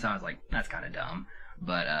that. And so I was like, that's kind of dumb.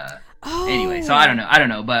 But anyway, so I don't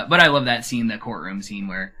know, but I love that scene, the courtroom scene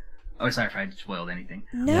where. Oh, sorry if I spoiled anything.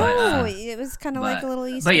 No, it was kind of like a little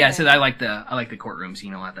Easter. But yeah, egg. so I like the courtroom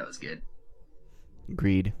scene a lot. That was good.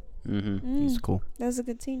 Agreed. It's cool. That was a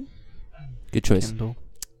good scene. Good choice. Kendall.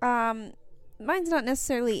 Mine's not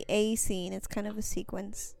necessarily a scene. It's kind of a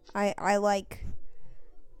sequence. I like.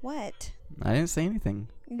 What? I didn't say anything.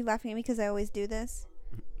 Are you laughing at me because I always do this?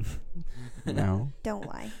 No. Don't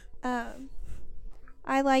lie.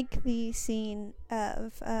 I like the scene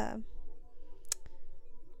of.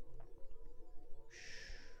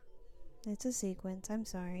 It's a sequence. I'm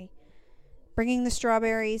sorry. Bringing the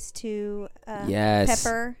strawberries to Yes.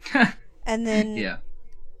 Pepper, and then Yeah.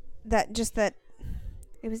 that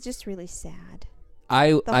it was just really sad.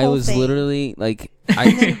 I whole was thing. literally like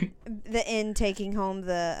And then the end taking home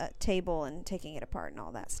the table and taking it apart and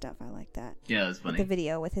all that stuff. I like that. Yeah, that's funny. The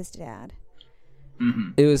video with his dad.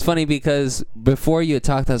 Mm-hmm. It was funny because before you had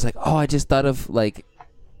talked, I was like, oh, I just thought of like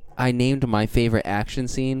I named my favorite action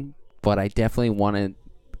scene, but I definitely want to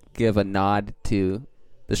give a nod to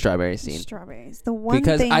the strawberry scene. Strawberries. The one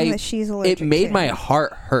Because thing that she's allergic to. It made my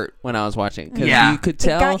heart hurt when I was watching because Yeah. you could It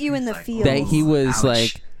tell got you in the feels. that he was Ouch.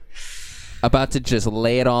 like about to just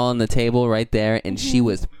lay it all on the table right there, and she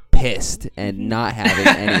was pissed and not having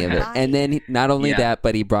any of it. And then not only that,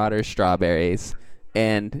 but he brought her strawberries,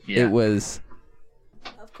 and Yeah. it was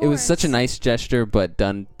such a nice gesture, but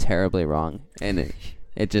done terribly wrong, and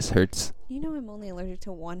it just hurts. You know I'm only allergic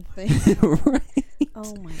to one thing. Right.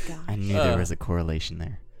 Oh my god. I knew there was a correlation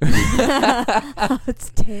there. It's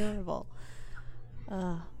terrible.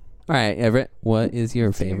 All right, Everett, what is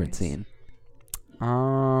your favorite Serious.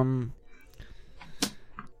 scene?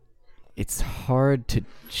 It's hard to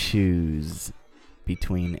choose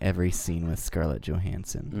between every scene with Scarlett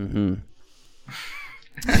Johansson.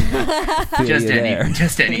 Mm-hmm.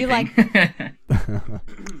 Just anything. You like-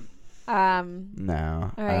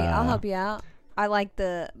 No. All right, I'll help you out. I like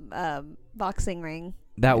the boxing ring.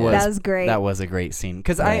 That was great. That was a great scene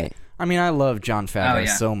because Right. I mean I love Jon Favreau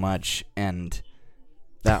yeah. so much, and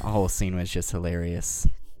that whole scene was just hilarious.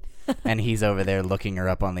 And he's over there looking her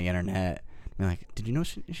up on the internet. And like, did you know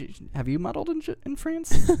have you modeled in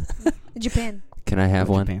France? Japan. Can I have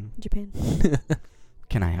Or one? Japan?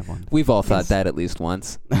 Can I have one? We've all thought that at least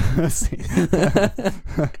once.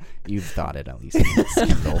 You've thought it at least once.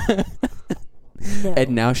 No. And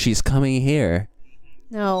now she's coming here,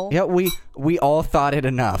 No. Yeah, we all thought it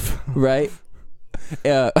enough right?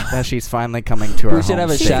 that she's finally coming to our We should have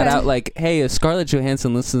a She shout said- out like, hey, if Scarlett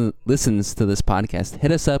Johansson listens to this podcast,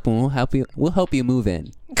 hit us up and we'll help you move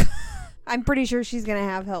in. I'm pretty sure she's gonna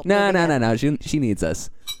have help. No. moving in. She needs us.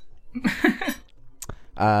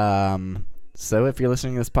 So if you're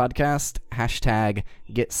listening to this podcast, hashtag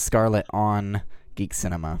get Scarlett on Geek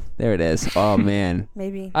Cinema. There it is. Oh man,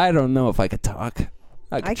 Maybe. I don't know if I could talk.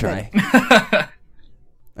 I could try.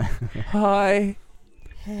 Hi.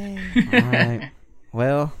 Hey. All right.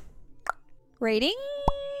 Well,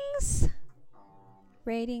 Ratings.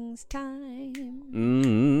 Ratings time.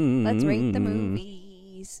 Mm-hmm. Let's rate the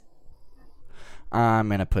movies. I'm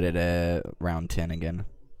gonna put it at round 10 again.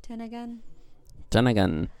 10 again. Done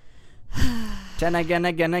again. 10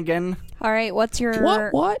 again. All right. What's your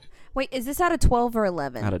What? Wait, is this out of 12 or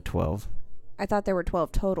 11? Out of 12. I thought there were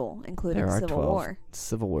 12 total, including There are Civil 12. War.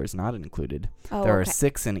 Civil War is not included. Oh, There are okay.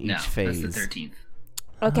 6 in each No, phase. that's the 13th.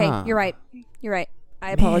 Okay, Ah. you're right. You're right. I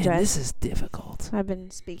Man, apologize. this is difficult. I've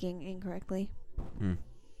been speaking incorrectly. Hmm.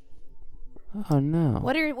 Oh no.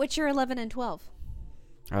 What's your 11 and 12?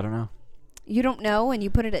 I don't know. You don't know, and you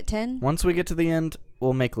put it at 10? Once we get to the end,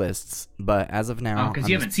 we'll make lists. But as of now, Oh, 'cause I'm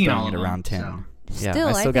you just haven't seen throwing all it of them, around 10. so. Yeah, Still,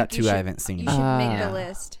 I still got think you 2 I should- haven't seen. You should make the Ah.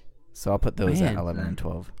 list. So I'll put those at Man. 11 and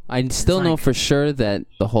 12. I still It's know like- for sure that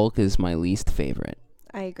the Hulk is my least favorite.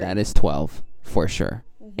 I agree. That is 12 for sure.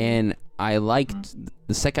 Mhm. And I liked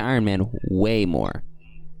the second Iron Man way more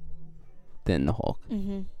than the Hulk.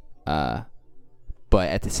 Mhm. But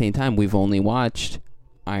at the same time, we've only watched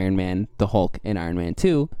Iron Man, the Hulk, and Iron Man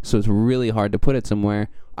 2, so it's really hard to put it somewhere.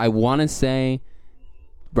 I want to say,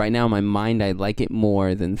 right now in my mind, I like it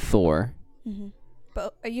more than Thor, Mhm.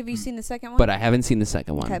 But have you seen the second one? but I haven't seen the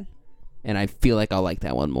second one. Okay. And I feel like I'll like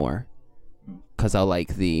that one more. Because I'll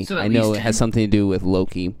like So at I know least it has 10. something to do with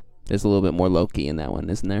Loki. There's a little bit more Loki in that one,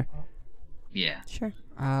 isn't there? Yeah. Sure.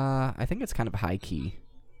 I think it's kind of high key.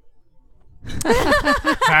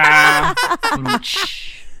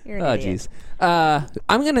 You're an Oh idiot. jeez.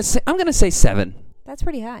 I'm gonna say 7. That's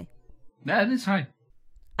pretty high. That is high.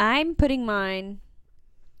 I'm putting mine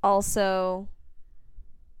also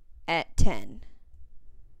at 10.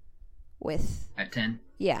 With At 10.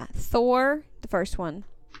 Thor, the first one,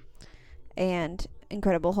 and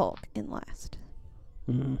Incredible Hulk in last.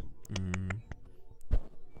 Mm.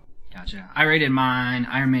 Gotcha. I rated mine.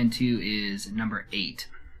 Iron Man 2 is number 8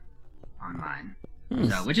 on mine.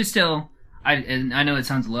 So, which is still, I know it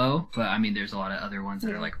sounds low, but I mean, there's a lot of other ones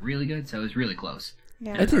that are like really good, so it was really close.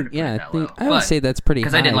 Yeah. I think, I would say that's pretty high.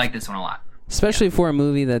 Because I did like this one a lot. Especially for a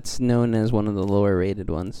movie that's known as one of the lower rated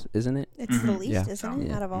ones, isn't it? It's the least, isn't it?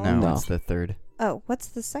 Yeah. Out of all No, of them? it's the third. Oh, what's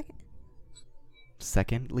the second?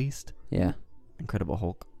 Second least? Yeah. Incredible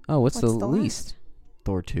Hulk. Oh, what's the last? least?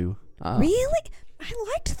 Thor 2. Oh. Really? I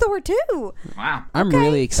liked Thor 2. Wow. I'm Okay.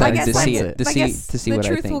 really excited I to guess see that's it. To I see guess what I the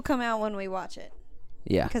truth think. will come out when we watch it.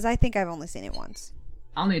 Yeah. Because I think I've only seen it once.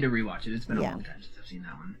 I'll need to rewatch it. It's been a Yeah. long time since I've seen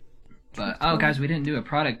that one. But, oh, guys, we didn't do a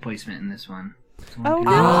product placement in this one. Oh,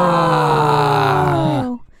 no.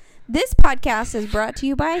 Ah. This podcast is brought to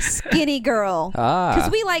you by Skinny Girl. Ah. Because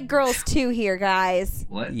we like girls too here, guys.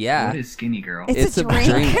 What? Yeah. What is Skinny Girl? It's a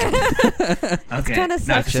drink. Okay. kinda Not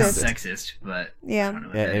sexist. just sexist, but Yeah. I don't know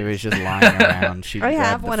what Yeah, that it was is. just lying around. She I grabbed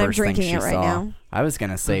have the one. I'm first thing drinking she it right saw. now. I was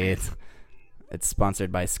gonna say it's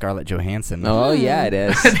sponsored by Scarlett Johansson. Oh, yeah, it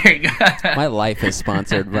is. There you go. My life is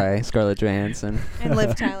sponsored by Scarlett Johansson. And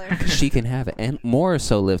Liv Tyler. She can have it. And more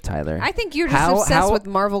so, Liv Tyler. I think you're just How- obsessed how- with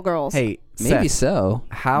Marvel girls. Hey, Maybe Seth, so.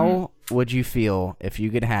 how would you feel if you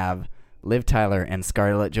could have Liv Tyler and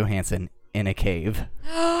Scarlett Johansson in a cave?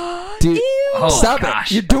 Dude, Ew. Oh, stop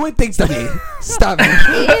gosh. it. You're doing things to me. Stop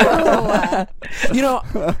it. Ew. You know,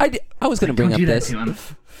 I was going to bring Don't up do that this. to him.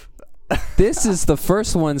 This is the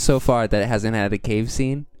first one so far that hasn't had a cave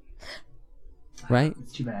scene. Right?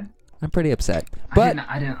 It's too bad. I'm pretty upset. But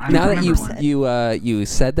I didn't now that remember one. you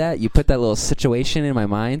said that, you put that little situation in my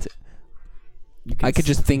mind, I could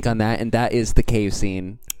just think on that, and that is the cave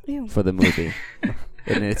scene Ew. for the movie.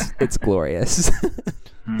 And it's glorious.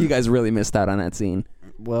 You guys really missed out on that scene.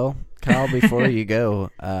 Well, Kyle, before you go,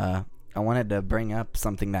 I wanted to bring up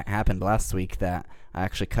something that happened last week that I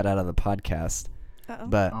actually cut out of the podcast. Uh-oh.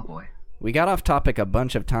 But Oh boy. we got off topic a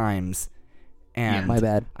bunch of times, and My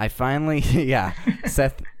bad. I finally, yeah,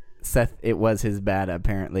 Seth, it was his bad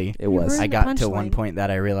apparently. It was. ruined I the got to one punchline. point that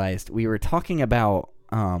I realized we were talking about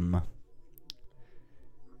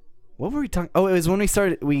what were we talking? Oh, it was when we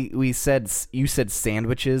started. We said you said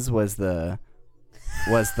sandwiches was the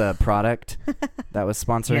product that was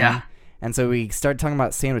sponsoring. Yeah. And so we started talking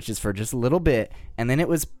about sandwiches for just a little bit, and then there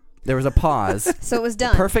was a pause. So it was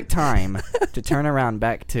done. Perfect time to turn around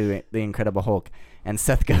back to the Incredible Hulk, and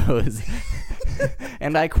Seth goes,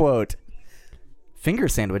 and I quote, "Finger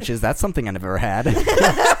sandwiches, that's something I never had."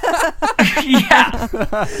 Yeah.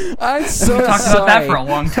 I'm so We talked sorry. about that for a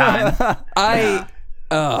long time. I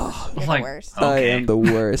You're Like, the worst. I okay. am the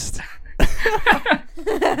worst.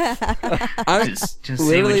 I'm Just say what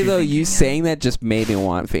literally you're though, thinking, you yeah. saying that just made me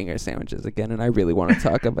want finger sandwiches again, and I really want to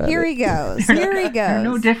talk about Here it. he goes. Here he They're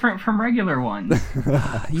no goes. different from regular ones.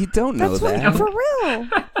 You don't know That's that. what, for real.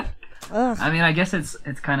 Ugh. I mean, I guess it's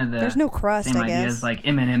kind of the There's no crust, same I idea guess. as like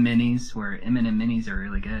M&M minis, where M&M minis are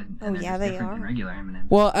really good. Oh, and they're yeah, just they different than are. regular M&M.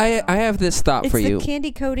 Well, I have this thought It's for the you.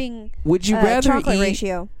 candy coating Would you rather chocolate eat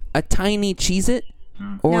ratio. a tiny Cheez-It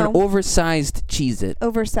or an No. oversized Cheez-It?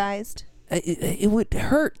 Oversized. It would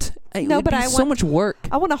hurt. It No, would but be I so want- much work.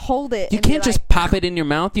 I want to hold it. You and be can't just like, pop it in your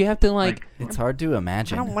mouth. You have to like It's hard to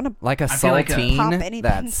imagine. I don't wanna- like a I feel like saltine pop anything.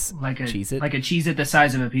 that's like a Cheez-It. like a Cheez-It the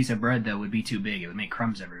size of a piece of bread, though, would be too big. It would make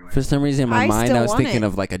crumbs everywhere. for some reason in my I mind still I was want thinking it.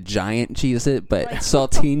 of like a giant Cheez-It, but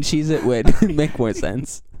saltine Cheez-It would make more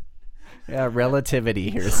sense. yeah, relativity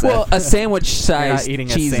here. Seth. Well, a sandwich You're not size eating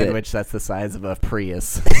a Cheez-It. sandwich that's the size of a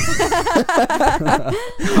Prius.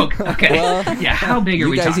 Okay. Well, yeah, how big are You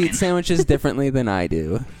we guys talking? eat sandwiches differently than I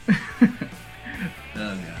do. Oh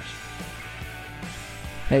gosh.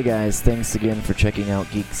 Hey guys, thanks again for checking out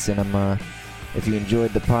Geek Cinema. If you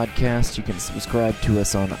enjoyed the podcast, you can subscribe to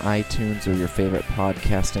us on iTunes or your favorite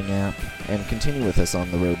podcasting app, and continue with us on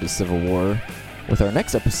the road to Civil War with our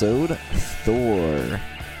next episode, Thor.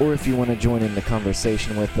 Or if you want to join in the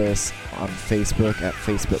conversation with us on Facebook at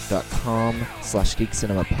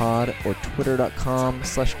facebook.com/geekcinemapod or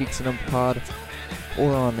twitter.com/geekcinemapod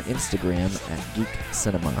or on Instagram at Geek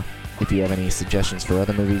Cinema. If you have any suggestions for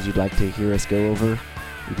other movies you'd like to hear us go over,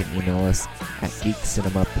 you can email us at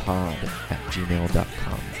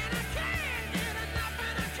geekcinemapod@gmail.com.